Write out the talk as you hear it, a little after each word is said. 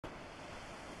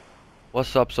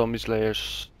What's up, zombie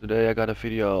slayers? Today I got a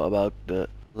video about the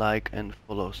like and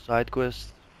follow side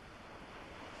quest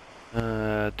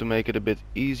to make it a bit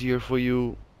easier for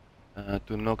you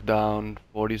to knock down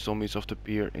 40 zombies of the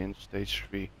pier in stage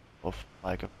 3 of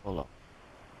like and follow.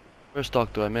 First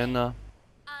talk to Amanda,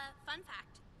 Fun fact.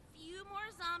 Few more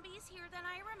zombies here than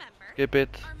I remember. skip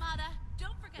it, Armada,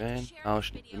 don't forget to okay, share now this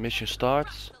the video mission and crush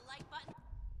starts. the like button.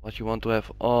 What you want to have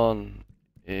on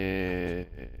is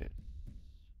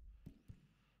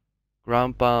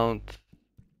ground pound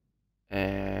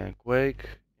and quake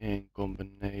in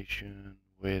combination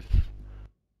with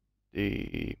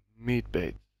the meat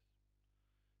bait.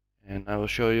 And I will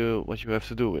show you what you have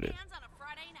to do with it. Hands on a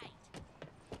Friday night.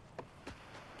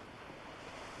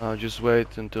 Now just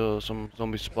wait until some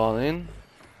zombies spawn in.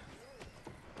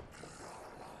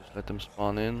 Just let them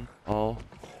spawn in, all.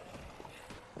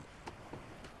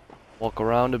 Walk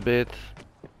around a bit.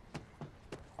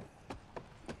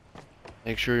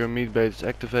 Make sure your meat bait is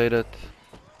activated.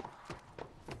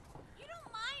 You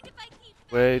don't mind if I keep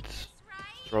Wait, filming this,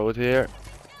 right? throw it here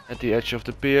at the edge of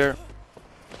the pier.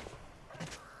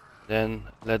 Then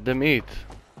let them eat.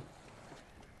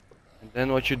 And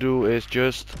then what you do is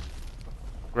just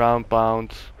ground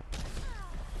pound.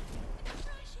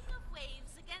 Crashing of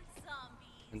waves against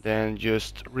zombies. And then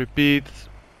just repeat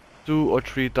 2 or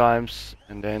 3 times.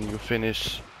 And then you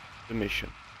finish the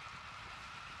mission.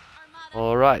 Armada.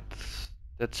 Alright,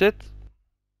 that's it.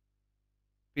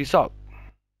 Peace out.